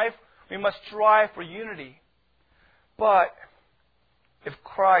Christian life, we must strive for unity. But if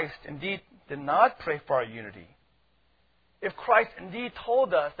Christ indeed did not pray for our unity, if Christ indeed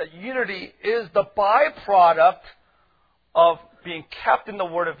told us that unity is the byproduct of being kept in the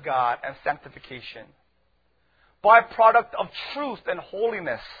Word of God and sanctification, byproduct of truth and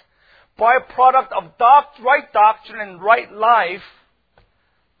holiness, byproduct of right doctrine and right life,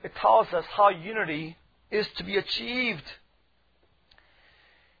 it tells us how unity is to be achieved.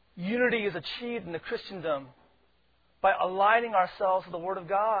 Unity is achieved in the Christendom by aligning ourselves with the Word of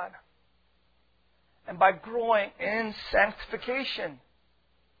God and by growing in sanctification.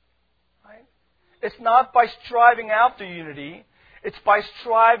 Right? It's not by striving after unity. It's by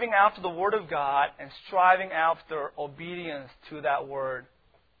striving after the Word of God and striving after obedience to that Word.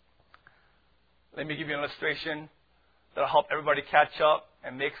 Let me give you an illustration that will help everybody catch up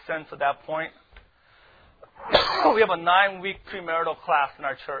and make sense of that point. We have a 9-week premarital class in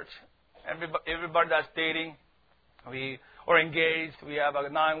our church. Everybody that's dating, we or engaged. We have a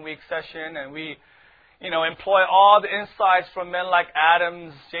 9-week session, and we, employ all the insights from men like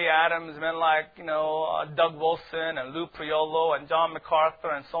Jay Adams, men like, Doug Wilson and Lou Priolo and John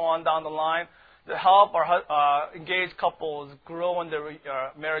MacArthur and so on down the line to help our engaged couples grow in their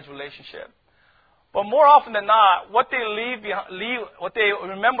marriage relationship. But more often than not, what they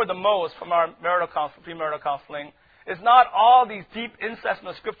remember the most from our premarital counseling is not all these deep insights from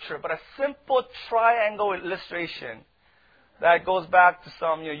the Scripture, but a simple triangle illustration that goes back to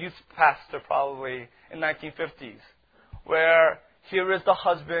some youth pastor probably in 1950s, where here is the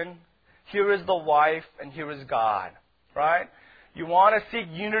husband, here is the wife, and here is God, right? You want to seek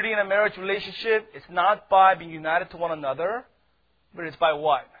unity in a marriage relationship, it's not by being united to one another, but it's by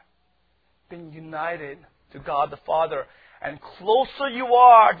what? Being united to God the Father. And closer you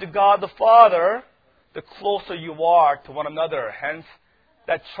are to God the Father, the closer you are to one another. Hence,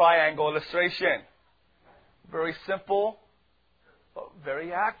 that triangle illustration. Very simple, but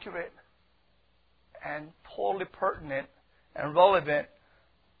very accurate and totally pertinent and relevant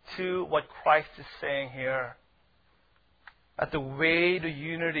to what Christ is saying here. That the way to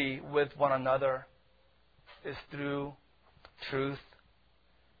unity with one another is through truth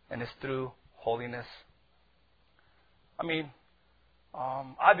and is through holiness. I mean,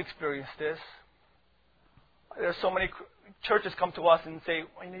 I've experienced this. There's so many churches come to us and say,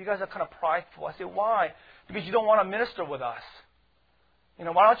 you guys are kind of prideful. I say, why? Because you don't want to minister with us. Why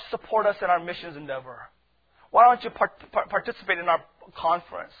don't you support us in our missions endeavor? Why don't you participate in our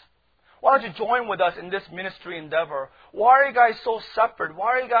conference? Why don't you join with us in this ministry endeavor? Why are you guys so separate? Why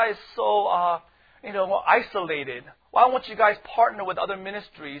are you guys so, isolated? Why don't you guys partner with other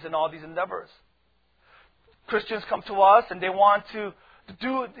ministries in all these endeavors? Christians come to us and they want to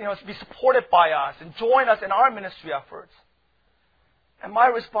be supported by us and join us in our ministry efforts. And my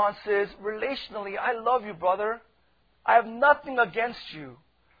response is, relationally, I love you, brother. I have nothing against you.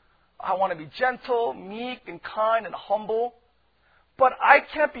 I want to be gentle, meek, and kind, and humble. But I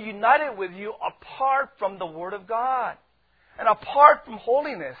can't be united with you apart from the Word of God and apart from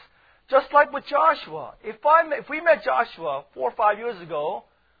holiness. Just like with Joshua. If we met Joshua 4 or 5 years ago,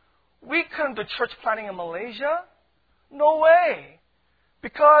 we couldn't do church planting in Malaysia. No way.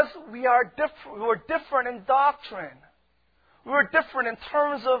 Because we were different in doctrine. We were different in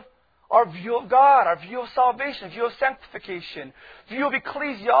terms of our view of God, our view of salvation, view of sanctification, view of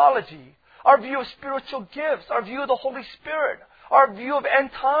ecclesiology, our view of spiritual gifts, our view of the Holy Spirit, our view of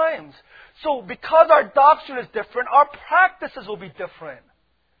end times. So because our doctrine is different, our practices will be different.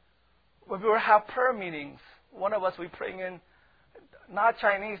 When we have prayer meetings, one of us will be praying in not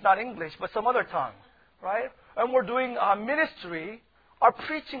Chinese, not English, but some other tongue, right? And we're doing ministry, our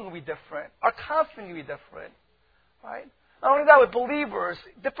preaching will be different, our counseling will be different, right? Not only that, with believers,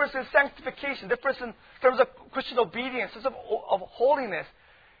 difference in sanctification, difference in terms of Christian obedience, in terms of holiness.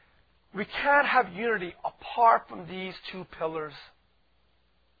 We can't have unity apart from these two pillars,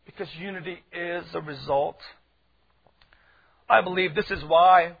 because unity is the result. I believe this is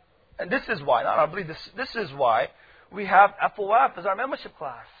why, and this is why, not I believe this is why we have FOF as our membership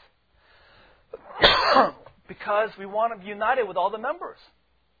class. Because we want to be united with all the members.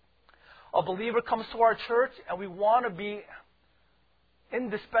 A believer comes to our church and we want to be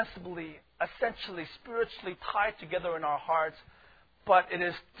indispensably, essentially, spiritually tied together in our hearts, but it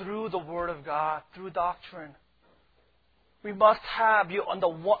is through the Word of God, through doctrine. We must be on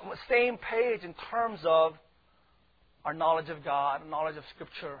the same page in terms of our knowledge of God, knowledge of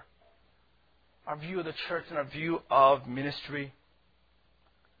Scripture, our view of the church, and our view of ministry.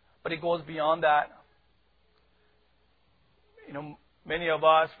 But it goes beyond that. Many of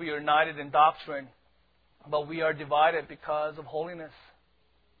us, we are united in doctrine, but we are divided because of holiness,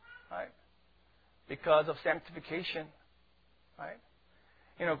 right? Because of sanctification, right?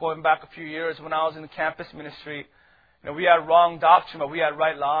 Going back a few years when I was in the campus ministry, we had wrong doctrine, but we had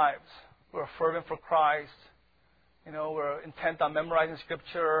right lives. We were fervent for Christ. We're intent on memorizing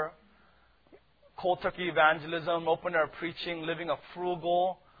Scripture, cold turkey evangelism, open air preaching, living a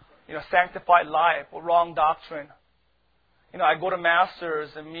frugal, sanctified life with wrong doctrine. I go to masters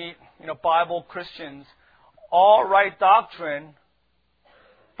and meet, Bible Christians, all right doctrine,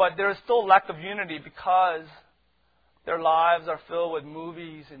 but there is still lack of unity because their lives are filled with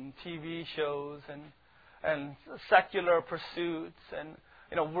movies and TV shows and secular pursuits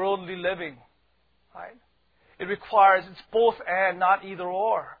and worldly living. Right? It requires, it's both and, not either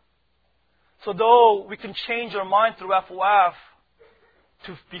or. So though we can change our mind through FOF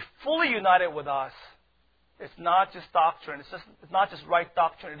to be fully united with us, it's not just doctrine. It's not just right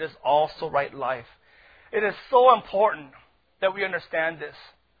doctrine. It is also right life. It is so important that we understand this.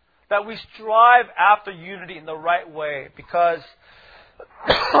 that we strive after unity in the right way, because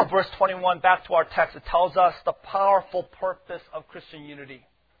verse 21, back to our text, it tells us the powerful purpose of Christian unity.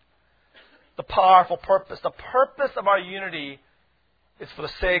 The powerful purpose. The purpose of our unity is for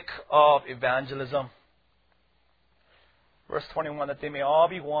the sake of evangelism. Verse 21, that they may all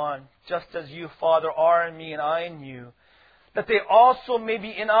be one, just as you, Father, are in me and I in you, that they also may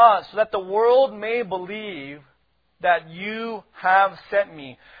be in us, so that the world may believe that you have sent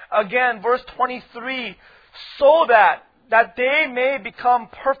me. Again, verse 23, so that they may become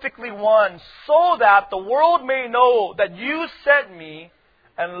perfectly one, so that the world may know that you sent me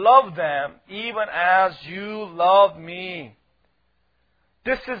and love them even as you love me.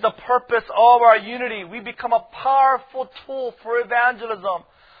 This is the purpose of our unity. We become a powerful tool for evangelism,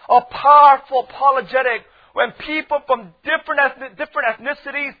 a powerful apologetic. When people from different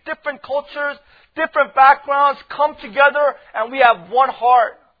ethnicities, different cultures, different backgrounds come together and we have one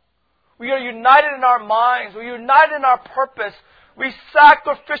heart. We are united in our minds. We're united in our purpose. We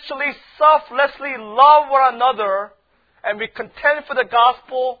sacrificially, selflessly love one another, and we contend for the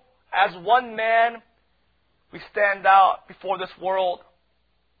gospel as one man. We stand out before this world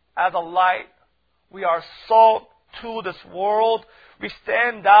as a light. We are salt to this world. We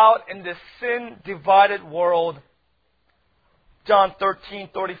stand out in this sin-divided world. John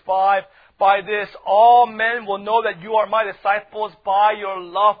 13:35. By this, all men will know that you are my disciples, by your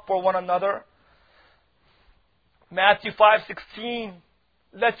love for one another. Matthew 5:16.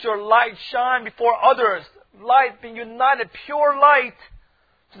 Let your light shine before others. Light being united, pure light,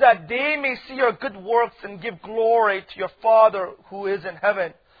 so that they may see your good works and give glory to your Father who is in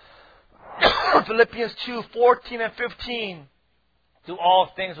heaven. Philippians 2:14 and 15. Do all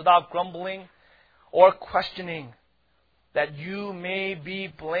things without grumbling or questioning, that you may be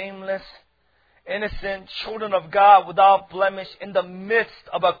blameless, innocent children of God without blemish in the midst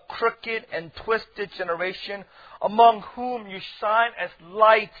of a crooked and twisted generation, among whom you shine as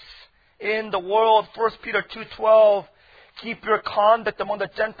lights in the world. 1 Peter 2:12. Keep your conduct among the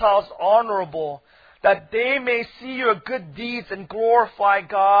Gentiles honorable, that they may see your good deeds and glorify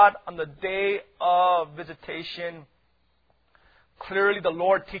God on the day of visitation. Clearly, the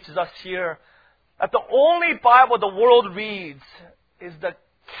Lord teaches us here that the only Bible the world reads is the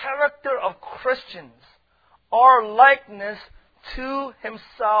character of Christians, our likeness to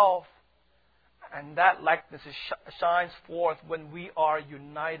Himself. And that likeness shines forth when we are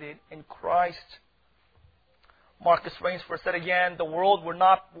united in Christ. Marcus Rainsford said again, the world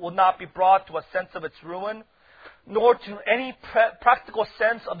will not be brought to a sense of its ruin, nor to any practical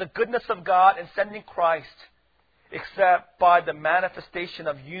sense of the goodness of God in sending Christ, except by the manifestation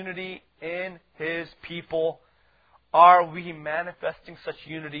of unity in His people. Are we manifesting such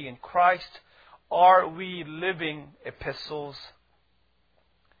unity in Christ? Are we living epistles?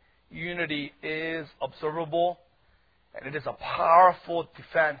 Unity is observable, and it is a powerful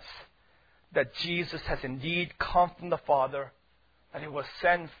defense that Jesus has indeed come from the Father, that He was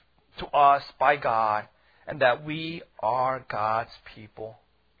sent to us by God, and that we are God's people.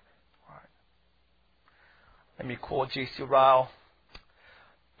 All right. Let me quote J.C. Ryle.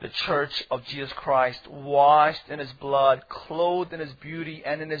 The church of Jesus Christ, washed in His blood, clothed in His beauty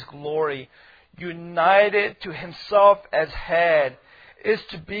and in His glory, united to Himself as head, is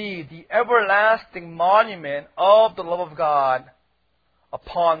to be the everlasting monument of the love of God,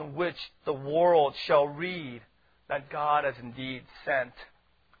 upon which the world shall read that God has indeed sent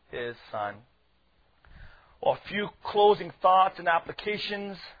His Son. Well, a few closing thoughts and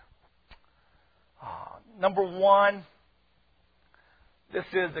applications. Number one, this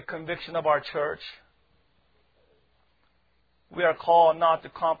is the conviction of our church. We are called not to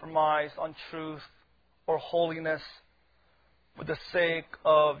compromise on truth or holiness for the sake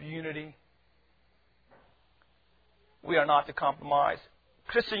of unity. We are not to compromise.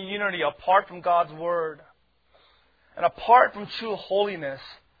 Christian unity, apart from God's Word and apart from true holiness,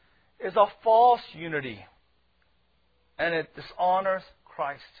 is a false unity, and it dishonors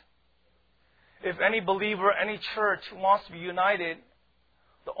Christ. If any believer, any church wants to be united,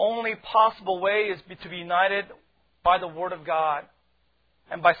 the only possible way is to be united by the Word of God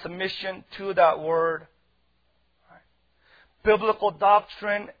and by submission to that Word. Biblical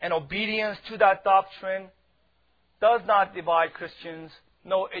doctrine and obedience to that doctrine does not divide Christians.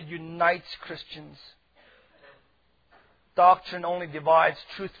 No, it unites Christians. Doctrine only divides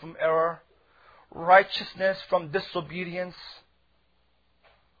truth from error, righteousness from disobedience.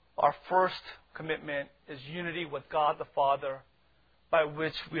 Our first commitment is unity with God the Father, by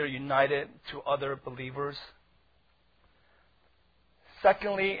which we are united to other believers.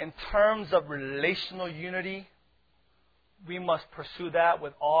 Secondly, in terms of relational unity, we must pursue that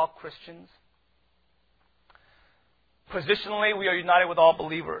with all Christians. Positionally, we are united with all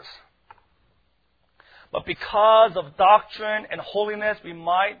believers. But because of doctrine and holiness, we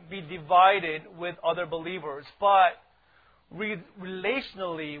might be divided with other believers. But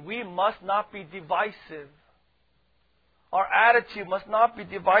relationally, we must not be divisive. Our attitude must not be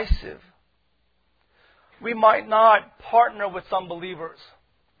divisive. We might not partner with some believers.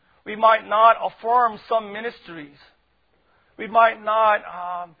 We might not affirm some ministries. We might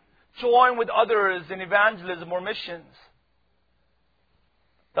not join with others in evangelism or missions.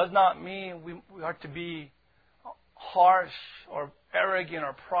 Does not mean we are to be harsh or arrogant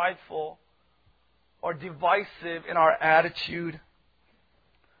or prideful or divisive in our attitude.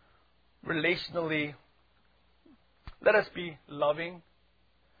 Relationally, let us be loving.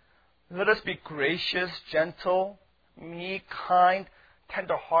 Let us be gracious, gentle, meek, kind,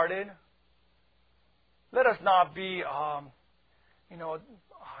 tender-hearted. Let us not be,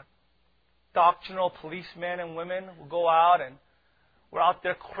 doctrinal policemen and women who go out and we're out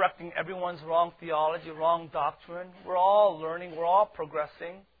there correcting everyone's wrong theology, wrong doctrine. We're all learning. We're all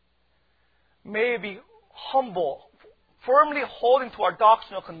progressing. May we be humble, firmly holding to our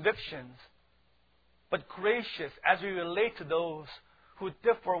doctrinal convictions, but gracious as we relate to those who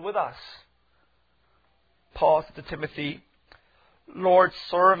differ with us. Paul said to Timothy, Lord's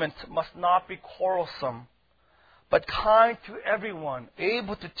servant must not be quarrelsome, but kind to everyone,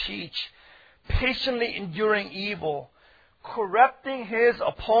 able to teach, patiently enduring evil, correcting his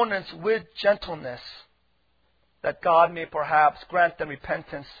opponents with gentleness, that God may perhaps grant them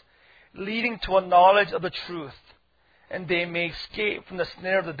repentance, leading to a knowledge of the truth, and they may escape from the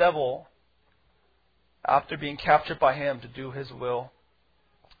snare of the devil after being captured by him to do his will.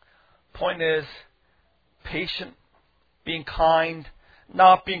 Point is, patient, being kind,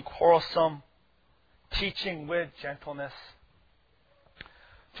 not being quarrelsome, teaching with gentleness.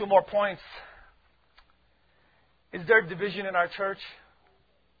 2 more points. Is there division in our church?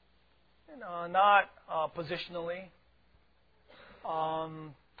 Not positionally,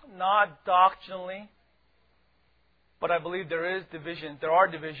 not doctrinally, but I believe there is division. There are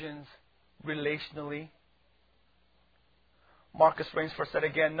divisions relationally. Marcus Rainsford said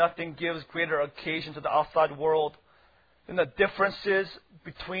again, nothing gives greater occasion to the outside world than the differences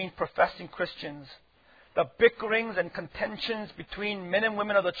between professing Christians. The bickerings and contentions between men and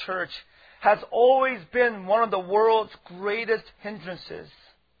women of the church has always been one of the world's greatest hindrances.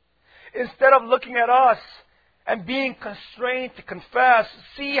 Instead of looking at us and being constrained to confess,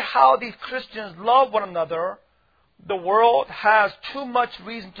 see how these Christians love one another, the world has too much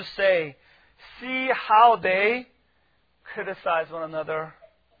reason to say, see how they criticize one another,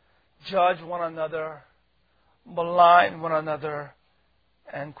 judge one another, malign one another,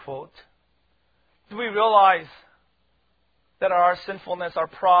 end quote. Do we realize that our sinfulness, our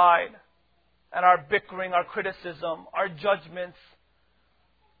pride, and our bickering, our criticism, our judgments,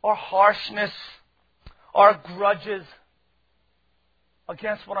 our harshness, our grudges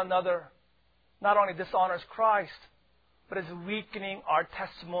against one another not only dishonors Christ, but is weakening our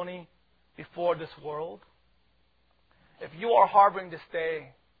testimony before this world? If you are harboring this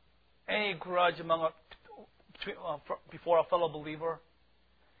day any grudge before a fellow believer,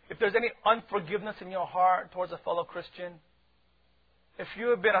 if there's any unforgiveness in your heart towards a fellow Christian, if you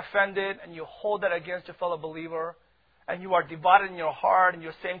have been offended and you hold that against your fellow believer, and you are divided in your heart and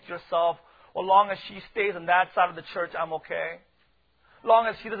you're saying to yourself, well, long as she stays on that side of the church, I'm okay. Long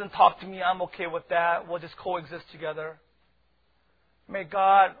as she doesn't talk to me, I'm okay with that. We'll just coexist together. May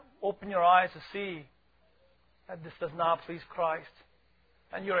God open your eyes to see that this does not please Christ.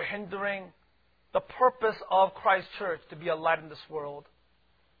 And you're hindering the purpose of Christ's church to be a light in this world.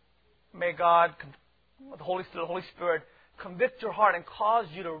 May God, the Holy Spirit, convict your heart and cause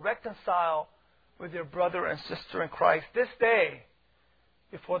you to reconcile with your brother and sister in Christ this day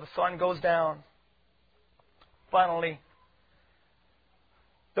before the sun goes down. Finally,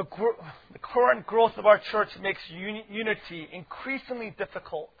 the current growth of our church makes unity increasingly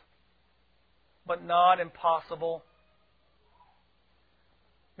difficult, but not impossible.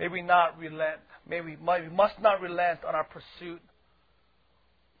 May we not relent. We must not relent on our pursuit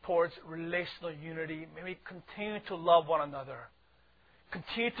towards relational unity. May we continue to love one another.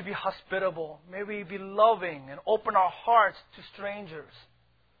 Continue to be hospitable. May we be loving and open our hearts to strangers,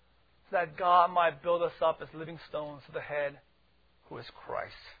 so that God might build us up as living stones to the head, who is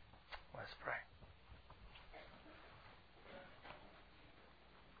Christ. Let's pray.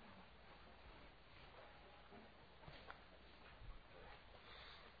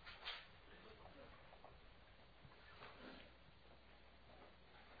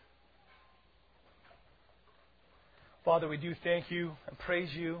 Father, we do thank you and praise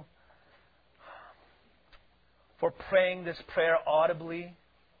you for praying this prayer audibly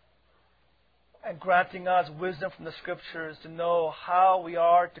and granting us wisdom from the Scriptures to know how we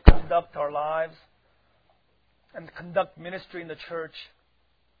are to conduct our lives and conduct ministry in the church.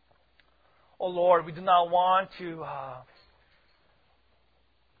 Oh Lord, we do not want to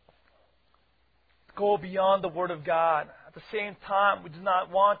go beyond the Word of God. At the same time, we do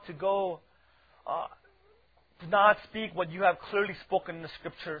not want to do not speak what you have clearly spoken in the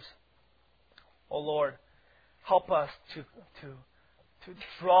Scriptures. Oh Lord, help us to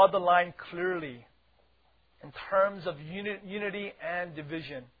draw the line clearly in terms of unity and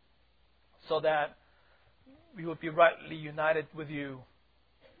division, so that we would be rightly united with you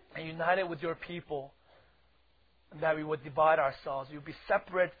and united with your people, and that we would divide ourselves. We would be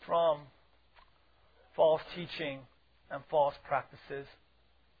separate from false teaching and false practices.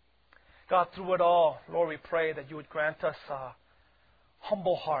 God, through it all, Lord, we pray that you would grant us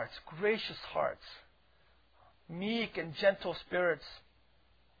humble hearts, gracious hearts, meek and gentle spirits,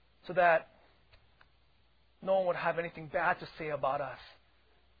 so that no one would have anything bad to say about us.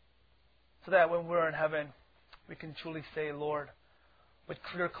 So that when we're in heaven, we can truly say, Lord, with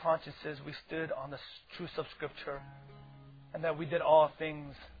clear consciences, we stood on the truths of Scripture, and that we did all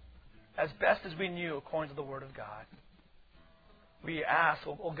things as best as we knew according to the Word of God. We ask,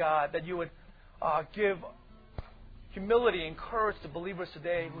 oh God, that you would give humility and courage to believers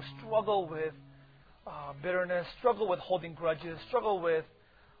today who struggle with bitterness, struggle with holding grudges, struggle with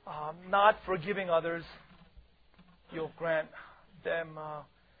not forgiving others. You'll grant them a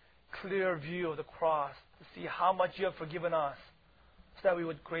clear view of the cross to see how much you have forgiven us, so that we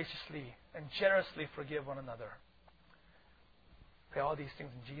would graciously and generously forgive one another. Pray all these things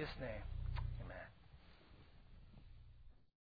in Jesus' name.